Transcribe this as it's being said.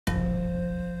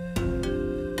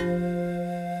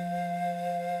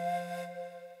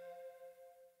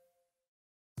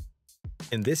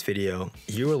In this video,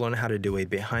 you will learn how to do a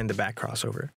behind-the-back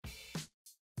crossover.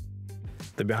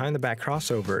 The behind-the-back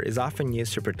crossover is often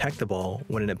used to protect the ball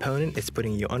when an opponent is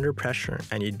putting you under pressure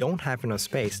and you don't have enough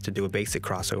space to do a basic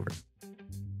crossover.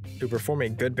 To perform a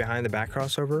good behind-the-back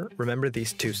crossover, remember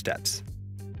these two steps: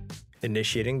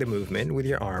 initiating the movement with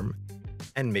your arm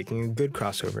and making a good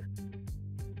crossover.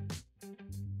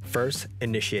 First,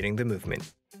 initiating the movement.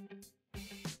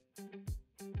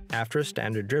 After a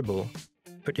standard dribble,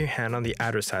 put your hand on the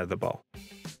outer side of the ball.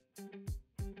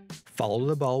 Follow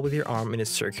the ball with your arm in a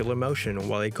circular motion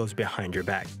while it goes behind your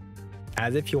back,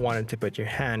 as if you wanted to put your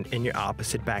hand in your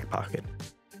opposite back pocket.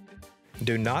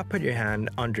 Do not put your hand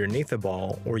underneath the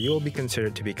ball or you will be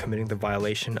considered to be committing the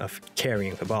violation of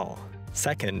carrying the ball.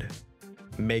 Second,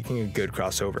 making a good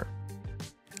crossover.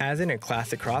 As in a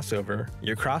classic crossover,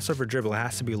 your crossover dribble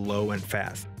has to be low and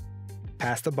fast.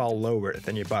 Pass the ball lower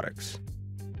than your buttocks.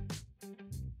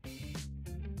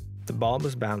 The ball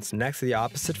must bounce next to the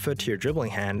opposite foot to your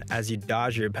dribbling hand as you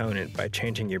dodge your opponent by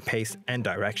changing your pace and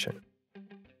direction.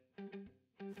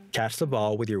 Catch the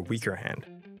ball with your weaker hand.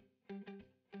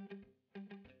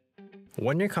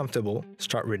 When you're comfortable,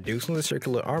 start reducing the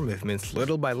circular arm movements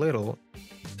little by little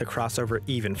to cross over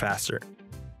even faster.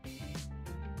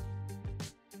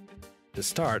 To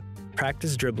start,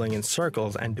 practice dribbling in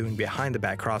circles and doing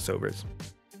behind-the-back crossovers.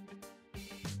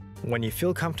 When you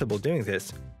feel comfortable doing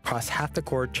this, cross half the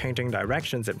court changing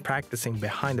directions and practicing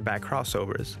behind-the-back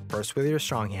crossovers, first with your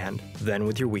strong hand, then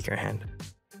with your weaker hand.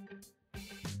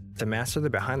 To master the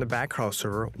behind-the-back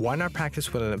crossover, why not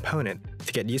practice with an opponent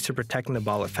to get used to protecting the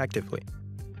ball effectively?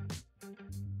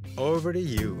 Over to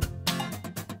you.